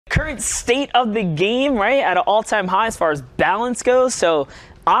current state of the game, right, at an all-time high as far as balance goes. So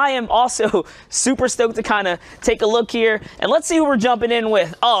I am also super stoked to kind of take a look here. And let's see who we're jumping in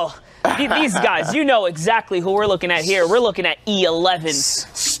with. Oh, these guys, you know exactly who we're looking at here. We're looking at E11,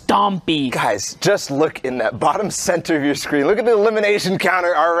 Stompy. Guys, just look in that bottom center of your screen. Look at the elimination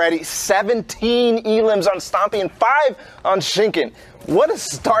counter already. 17 elims on Stompy and 5 on Shinken. What a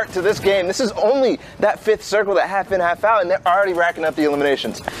start to this game. This is only that 5th circle, that half in, half out, and they're already racking up the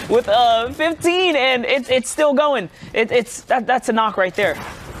eliminations. With 15, and it's still going. That's a knock right there.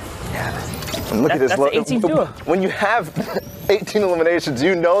 Yeah. And look at this. That's the 18th duo. When you have 18 eliminations,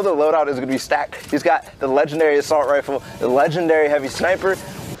 you know the loadout is going to be stacked. He's got the legendary assault rifle, the legendary heavy sniper.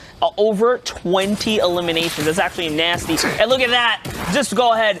 Over 20 eliminations. That's actually nasty. And look at that. Just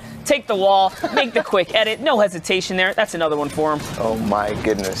go ahead, take the wall, make the quick edit. No hesitation there. That's another one for him. Oh my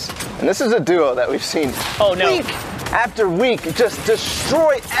goodness. And this is a duo that we've seen week after week just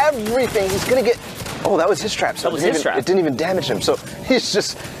destroy everything. He's going to get... Oh, that was his trap. So it didn't even damage him. So he's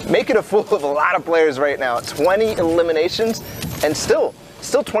just making a fool of a lot of players right now. 20 eliminations and still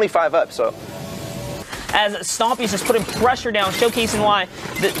 25 up. So as Stompy's just putting pressure down, showcasing why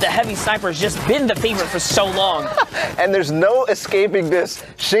the heavy sniper has just been the favorite for so long. And there's no escaping this.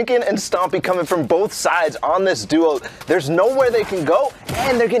 Shinken and Stompy coming from both sides on this duo. There's nowhere they can go,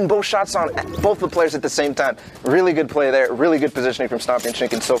 and they're getting both shots on both the players at the same time. Really good play there. Really good positioning from Stompy and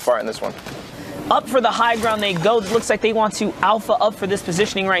Shinken so far in this one. Up for the high ground they go. It looks like they want to alpha up for this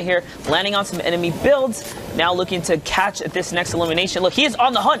positioning right here. Landing on some enemy builds. Now looking to catch this next elimination. Look, he is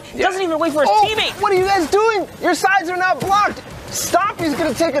on the hunt. He doesn't even wait for his teammate. What are you guys doing? Your sides are not blocked. Stompy's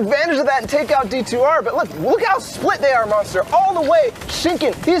going to take advantage of that and take out D2R. But look how split they are, Monster. All the way.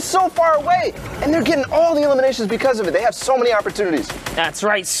 Shinken, he's so far away. And they're getting all the eliminations because of it. They have so many opportunities. That's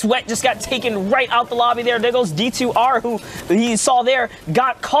right. Sweat just got taken right out the lobby there. There goes D2R, who he saw there,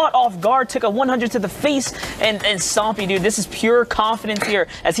 got caught off guard, took a 100 to the face. And Stompy, dude, this is pure confidence here,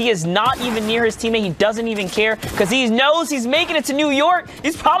 as he is not even near his teammate. He doesn't even care, because he knows he's making it to New York.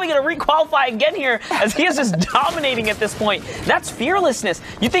 He's probably going to re-qualify again here, as he is just dominating at this point. That's fearlessness.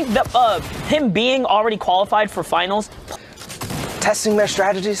 You think that him being already qualified for finals, testing their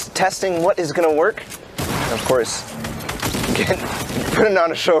strategies, testing what is going to work, and of course, putting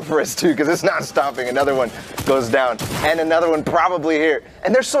on a show for us too, because it's not stopping. Another one goes down, and another one probably here.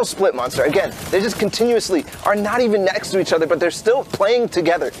 And they're so split, Monster. Again, they just continuously are not even next to each other, but they're still playing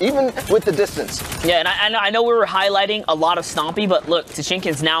together, even with the distance. Yeah, and I know we were highlighting a lot of Stompy, but look,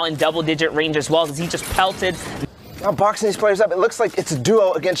 Shinken's now in double-digit range as well, because he just pelted. Now boxing these players up, it looks like it's a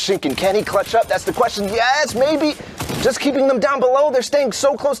duo against Shinken. Can he clutch up? That's the question. Yes, maybe. Just keeping them down below. They're staying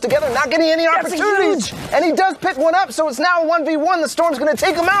so close together, not getting any opportunities. And he does pick one up, so it's now a 1v1. The Storm's going to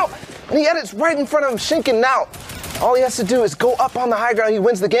take him out. And he edits right in front of him. Shinken now. All he has to do is go up on the high ground. He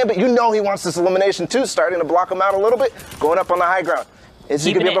wins the game, but you know he wants this elimination too, starting to block him out a little bit, going up on the high ground. Is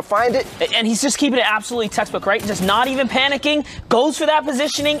he going to be able to find it? And he's just keeping it absolutely textbook, right? Just not even panicking, goes for that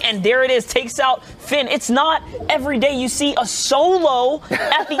positioning, and there it is, takes out Finn. It's not every day you see a solo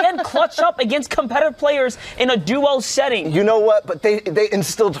at the end clutch up against competitive players in a duo setting. You know what? But they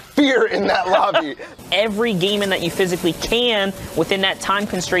instilled fear in that lobby. Every game in that you physically can within that time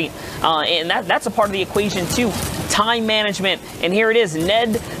constraint. And that's a part of the equation too. Time management. And here it is,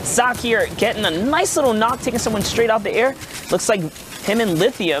 Ned Sakir getting a nice little knock, taking someone straight out the air. Looks like him and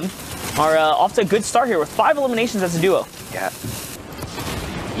Lithium are off to a good start here with 5 eliminations as a duo. Yeah.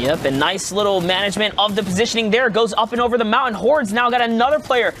 Yep, and nice little management of the positioning there. Goes up and over the mountain. Horde's now got another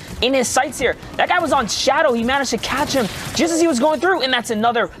player in his sights here. That guy was on Shadow. He managed to catch him just as he was going through, and that's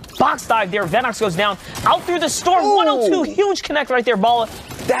another box dive there. Venox goes down out through the storm. Ooh. 102, huge connect right there, Balla.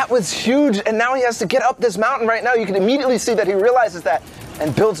 That was huge, and now he has to get up this mountain right now. You can immediately see that he realizes that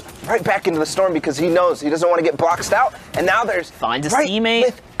and builds right back into the storm, because he knows he doesn't want to get boxed out. And now there's finds a teammate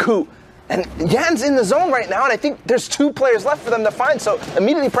with Ku. And Yan's in the zone right now, and I think there's 2 players left for them to find. So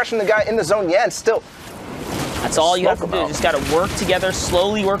immediately pressuring the guy in the zone. Yan still. That's all you have to do. You just got to work together,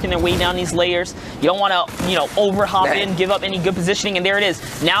 slowly working their way down these layers. You don't want to, over hop in, give up any good positioning, and there it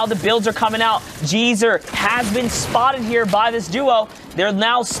is. Now the builds are coming out. Jeezer has been spotted here by this duo. They're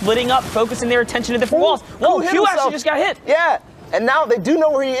now splitting up, focusing their attention to different walls. Whoa, Q actually just got hit. Yeah. And now they do know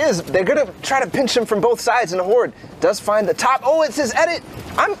where he is. They're going to try to pinch him from both sides, and the Horde does find the top. Oh, it's his edit.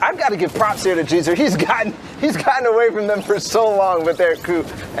 I've got to give props here to Jeezer. He's gotten away from them for so long, but there, Ku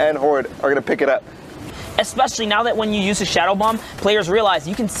and Horde are going to pick it up. Especially now that when you use a Shadow Bomb, players realize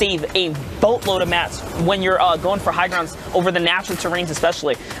you can save a boatload of mats when you're going for high grounds over the natural terrains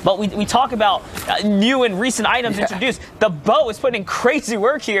especially. But we talk about new and recent items introduced. The bow is putting in crazy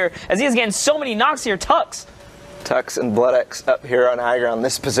work here, as he is getting so many knocks here. Tux. Tux and BloodX up here on high ground,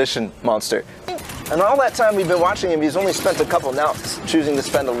 this position monster. And all that time we've been watching him, he's only spent a couple. Now he's choosing to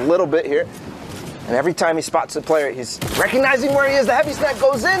spend a little bit here. And every time he spots a player, he's recognizing where he is. The heavy snack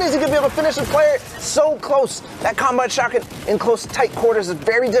goes in. Is he going to be able to finish the player? So close. That combat shotgun in close, tight quarters is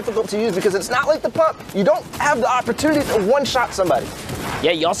very difficult to use because it's not like the pump. You don't have the opportunity to one-shot somebody.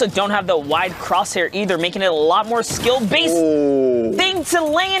 Yeah, you also don't have the wide crosshair either, making it a lot more skill-based thing to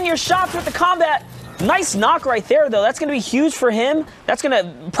land your shots with the combat. Nice knock right there, though. That's going to be huge for him. That's going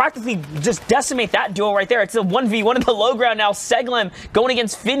to practically just decimate that duo right there. It's a 1v1 in the low ground now. Seglem going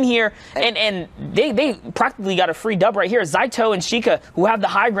against Finn here, and they practically got a free dub right here. Zaito and Sheikah, who have the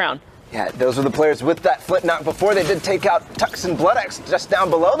high ground. Yeah, those were the players with that flint knock before. They did take out Tux and BloodX just down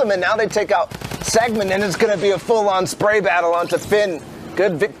below them, and now they take out Segment, and it's going to be a full-on spray battle onto Finn.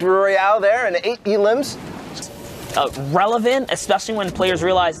 Good victory royale there, and 8 elims. Relevant, especially when players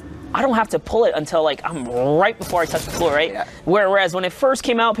realize, I don't have to pull it until like I'm right before I touch the floor, right? Yeah. Whereas when it first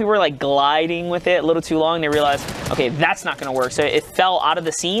came out, people were like gliding with it a little too long. They realized, okay, that's not going to work. So it fell out of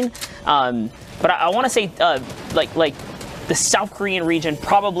the scene. But I want to say, like the South Korean region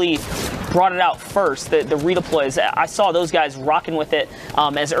probably brought it out first. The redeploys, I saw those guys rocking with it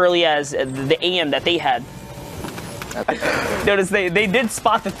as early as the AM that they had. Notice they did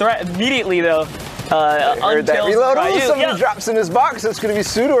spot the threat immediately though. Heard that reload. Somebody drops in his box. It's going to be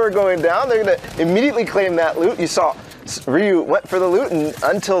Sudor going down. They're going to immediately claim that loot. You saw Ryu went for the loot and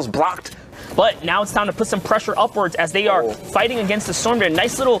Until's blocked. But now it's time to put some pressure upwards as they are fighting against the Storm.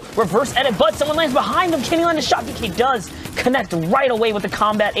 Nice little reverse edit, but someone lands behind them. Can he land a shot? DK does connect right away with the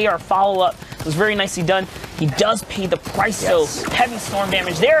combat AR follow-up. It was very nicely done. He does pay the price, though. Heavy storm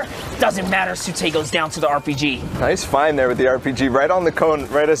damage there. Doesn't matter. Sutai goes down to the RPG. Nice find there with the RPG right on the cone,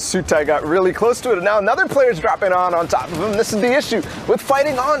 right as Sutai got really close to it. And now another player's dropping on top of him. This is the issue with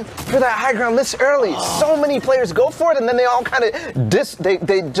fighting on for that high ground this early. So many players go for it, and then they all kind of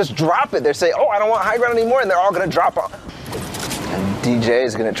they just drop it. They say, oh, I don't want high ground anymore, and they're all going to drop on. And DJ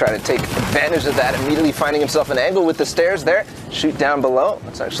is going to try to take advantage of that, immediately finding himself an angle with the stairs there. Shoot down below.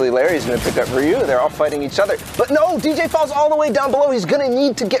 It's actually Larry. He's going to pick up Ryu. They're all fighting each other. But no, DJ falls all the way down below. He's going to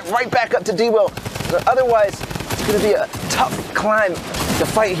need to get right back up to D-Will. Otherwise, it's going to be a tough climb to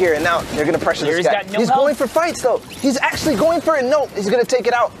fight here. And now they're going to pressure this guy. He's going for fights, though. He's actually going for it. No, he's going to take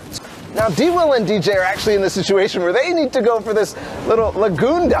it out. Now, D-Will and DJ are actually in the situation where they need to go for this little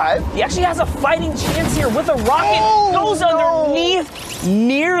lagoon dive. He actually has a fighting chance here with a rocket. Goes underneath,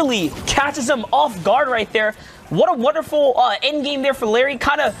 nearly catches him off guard right there. What a wonderful end game there for Larry.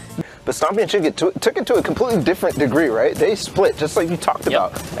 Kind of. But Stompy and Chick took it to a completely different degree, right? They split, just like you talked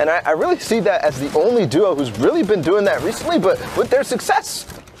about. And I really see that as the only duo who's really been doing that recently, but with their success.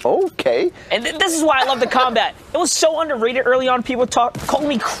 Okay. And this is why I love the combat. It was so underrated early on. People called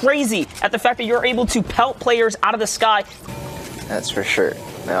me crazy at the fact that you're able to pelt players out of the sky. That's for sure.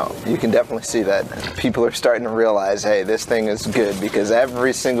 Now, you can definitely see that people are starting to realize, hey, this thing is good because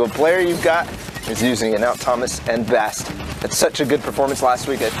every single player you've got is using it. Now, Thomas and Bast had such a good performance last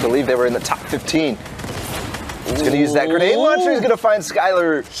week. I believe they were in the top 15. He's going to use that grenade launcher. He's going to find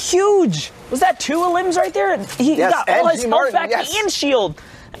Skylar. Huge. Was that 2 elims right there? He got all his health back and shield.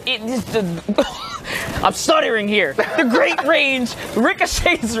 I'm stuttering here. The great range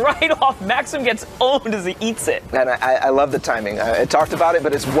ricochets right off. Maxim gets owned as he eats it. And I love the timing. I talked about it,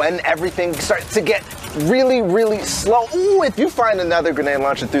 but it's when everything starts to get really, really slow. Ooh, if you find another grenade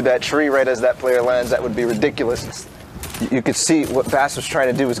launcher through that tree right as that player lands, that would be ridiculous. You could see what Bass was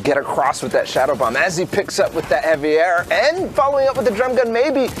trying to do was get across with that shadow bomb as he picks up with that heavy air and following up with the drum gun.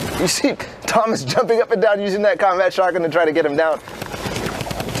 Maybe you see Thomas jumping up and down using that combat shotgun to try to get him down.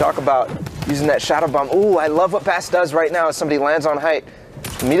 Talk about using that shadow bomb. Ooh, I love what Bass does right now as somebody lands on height.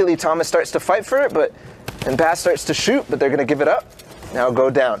 Immediately Thomas starts to fight for it, and Bass starts to shoot, but they're going to give it up. Now go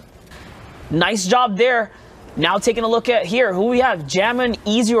down. Nice job there. Now taking a look at here, who we have. Jamma and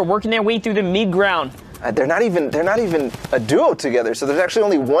Easy are working their way through the mid ground. They're not even a duo together, so there's actually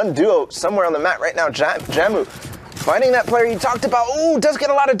only one duo somewhere on the map right now. Jamu finding that player you talked about. Ooh, does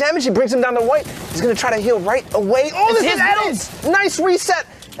get a lot of damage. He brings him down to white. He's going to try to heal right away. Oh, this is added. Nice reset.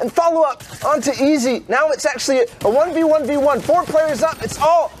 And follow up onto Easy. Now it's actually a 1v1v1. 4 players up. It's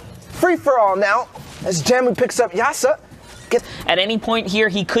all free for all now as Jamu picks up Yasa. At any point here,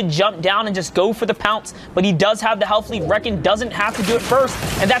 he could jump down and just go for the pounce, but he does have the health lead. Reckon doesn't have to do it first,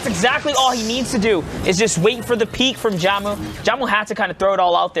 and that's exactly all he needs to do is just wait for the peak from Jamu. Jamu had to kind of throw it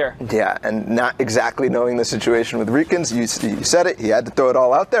all out there. Yeah, and not exactly knowing the situation with Rikans. You said it. He had to throw it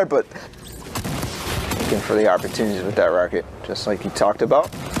all out there, but looking for the opportunities with that rocket, just like you talked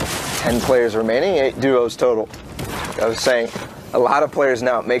about. 10 players remaining, 8 duos total. Like I was saying, a lot of players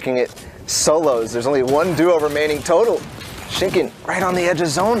now making it solos. There's only one duo remaining total. Shinken right on the edge of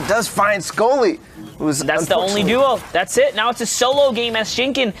zone does find Scully. That's the only duo. That's it. Now it's a solo game as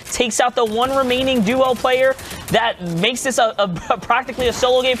Shinken takes out the one remaining duo player. That makes this practically a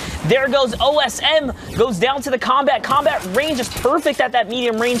solo game. There goes OSM. Goes down to the combat. Combat range is perfect at that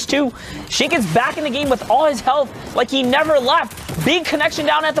medium range too. Shinken's back in the game with all his health like he never left. Big connection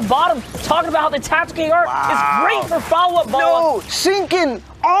down at the bottom. Talking about how the tactical art is great for follow-up ball. No, Shinken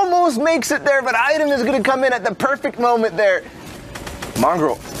almost makes it there, but Item is going to come in at the perfect moment there.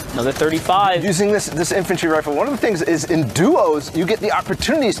 Mongrel. Another 35. Using this infantry rifle, one of the things is in duos, you get the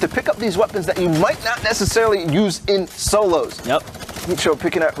opportunities to pick up these weapons that you might not necessarily use in solos. Yep. Micho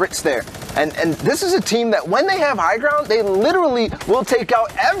picking up Ritz there. And this is a team that when they have high ground, they literally will take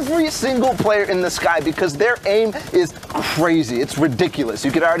out every single player in the sky because their aim is crazy. It's ridiculous.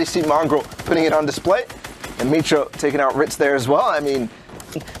 You could already see Mongrel putting it on display. And Micho taking out Ritz there as well. I mean,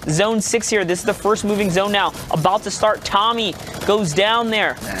 Zone 6 here. This is the first moving zone now. About to start. Tommy goes down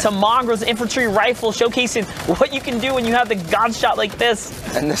there to Mongrel's infantry rifle, showcasing what you can do when you have the god shot like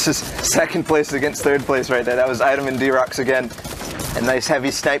this. And this is second place against third place right there. That was Item and D-Rocks again. A nice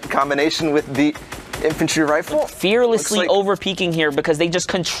heavy snipe combination with the infantry rifle. Fearlessly over peaking here because they just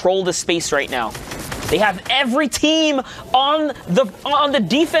control the space right now. They have every team on the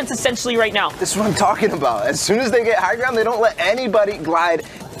defense essentially right now. This is what I'm talking about. As soon as they get high ground, they don't let anybody glide.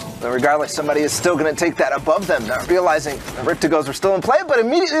 Regardless, somebody is still going to take that above them, not realizing the Riptigos were still in play, but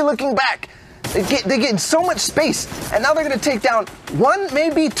immediately looking back. They get so much space, and now they're going to take down one,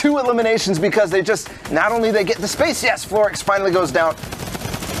 maybe two eliminations because they just, not only they get the space, yes, Florix finally goes down.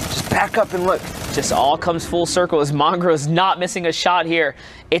 Just back up and look. Just all comes full circle as Mongrel is not missing a shot here.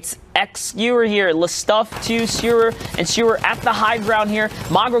 It's X-Skewer here, Lestuff to Skewer, and Skewer at the high ground here.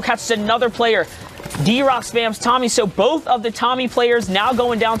 Mongrel catches another player. D-Rock spams Tommy, so both of the Tommy players now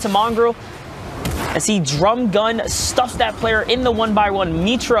going down to Mongrel as he drum gun stuffs that player in the 1-by-1.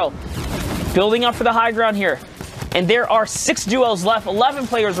 Mitro building up for the high ground here. And there are 6 duos left, 11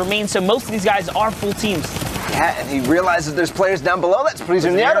 players remain, so most of these guys are full teams. Yeah, and he realizes there's players down below. That's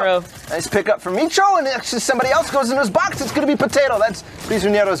Prisioneiro. Nice pickup from Micho, and actually somebody else goes into his box. It's going to be Potato. That's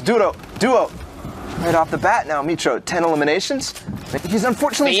Prisioneiro's duo. Right off the bat now, Micho, 10 eliminations. He's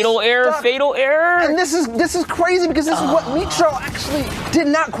unfortunately fatal error. And this is crazy because this is what Mitro actually did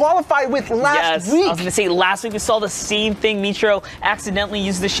not qualify with last week. I was going to say last week we saw the same thing. Mitro accidentally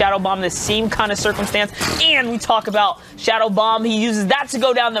used the Shadow Bomb in the same kind of circumstance. And we talk about Shadow Bomb. He uses that to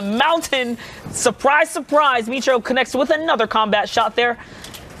go down the mountain. Surprise, surprise. Mitro connects with another combat shot there.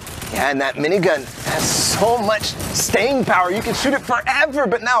 Yeah, and that minigun has so much staying power. You can shoot it forever,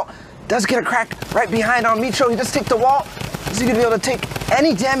 but now does get a crack right behind on Mitro. He just take the wall. Is he going to be able to take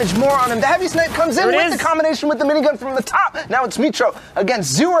any damage more on him? The heavy snipe comes in with the combination with the minigun from the top. Now it's Mitro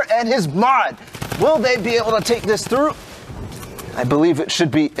against Zooer and his mod. Will they be able to take this through? I believe it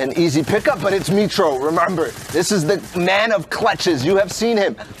should be an easy pickup, but it's Mitro. Remember, this is the man of clutches. You have seen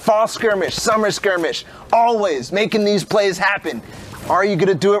him. Fall skirmish, summer skirmish, always making these plays happen. Are you going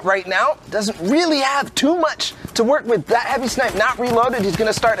to do it right now? Doesn't really have too much to work with. That heavy snipe not reloaded. He's going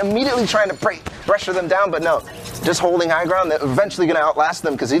to start immediately trying to pressure them down, but no. Just holding high ground. They're eventually going to outlast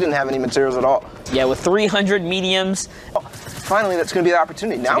them because he didn't have any materials at all. Yeah, with 300 mediums. Oh, finally, that's going to be the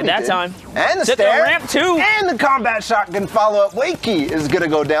opportunity. Now that time. And the Took stair. The ramp too. And the combat shotgun follow-up. Wakey is going to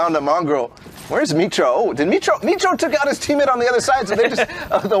go down to Mongrel. Where's Mitro? Oh, did Mitro took out his teammate on the other side, so they're just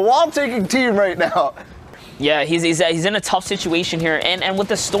the wall-taking team right now. Yeah, he's in a tough situation here, and with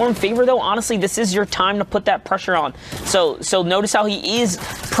the Storm favor though, honestly, this is your time to put that pressure on. So notice how he is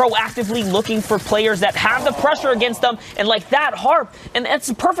proactively looking for players that have the pressure against them, and like that Harp, and it's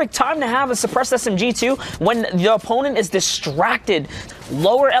the perfect time to have a suppressed SMG too when the opponent is distracted.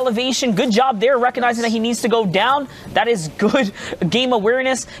 Lower elevation, good job there, recognizing that he needs to go down. That is good game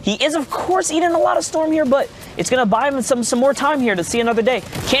awareness. He is of course eating a lot of Storm here, but it's gonna buy him some more time here to see another day.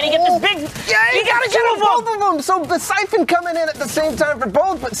 Can he get this big? Yeah, he got to get both of them. So the siphon coming in at the same time for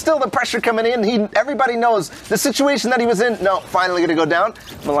both, but still the pressure coming in. Everybody knows the situation that he was in. No, finally gonna go down.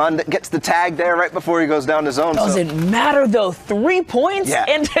 Milan gets the tag there right before he goes down to zone. Doesn't matter though. 3 points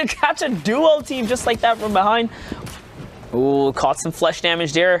and to catch a duo team just like that from behind. Ooh, caught some flesh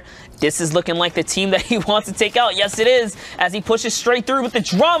damage there. This is looking like the team that he wants to take out. Yes, it is. As he pushes straight through with the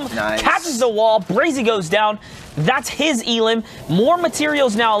drum, catches the wall. Brazy goes down. That's his Elim. More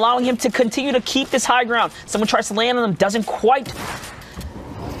materials now, allowing him to continue to keep this high ground. Someone tries to land on him, doesn't quite.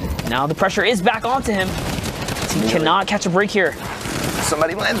 Now the pressure is back onto him. He cannot catch a break here.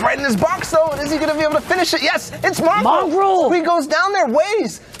 Somebody lands right in his box, though. Is he going to be able to finish it? Yes, it's Mongrel. He goes down there,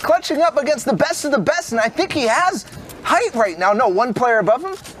 Waze, clutching up against the best of the best, and I think he has height right now. No, one player above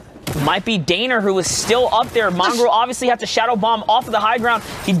him. Might be Daner who is still up there. Mongrel obviously had to shadow bomb off of the high ground.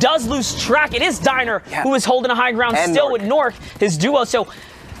 He does lose track. It is Diner who is holding a high ground and still with Nork, his duo. So,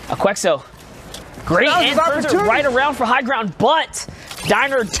 Quexo, great answers right around for high ground, but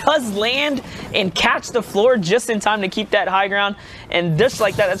Diner does land and catch the floor just in time to keep that high ground. And just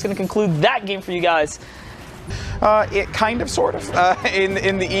like that, that's going to conclude that game for you guys. It kind of, sort of,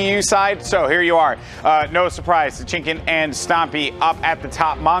 in the EU side. So here you are. No surprise, Chinkin and Stompy up at the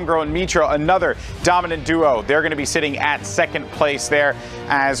top. Mongrel and Mitro, another dominant duo. They're going to be sitting at second place there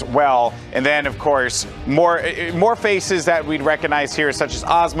as well. And then, of course, more faces that we'd recognize here, such as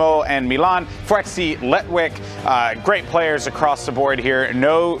Osmo and Milan, Frexy, Letwick, great players across the board here.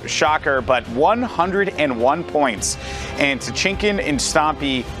 No shocker, but 101 points. And Chinkin and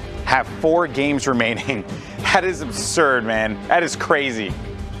Stompy have 4 games remaining. That is absurd, man. That is crazy.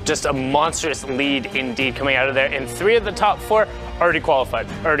 Just a monstrous lead indeed coming out of there. And 3 of the top 4 already qualified,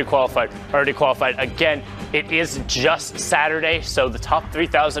 already qualified, already qualified. Again, it is just Saturday, so the top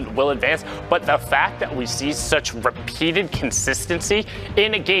 3,000 will advance. But the fact that we see such repeated consistency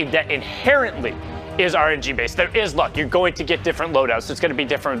in a game that inherently is RNG based. There is luck. You're going to get different loadouts. There's going to be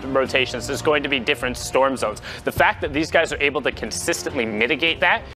different rotations. There's going to be different storm zones. The fact that these guys are able to consistently mitigate that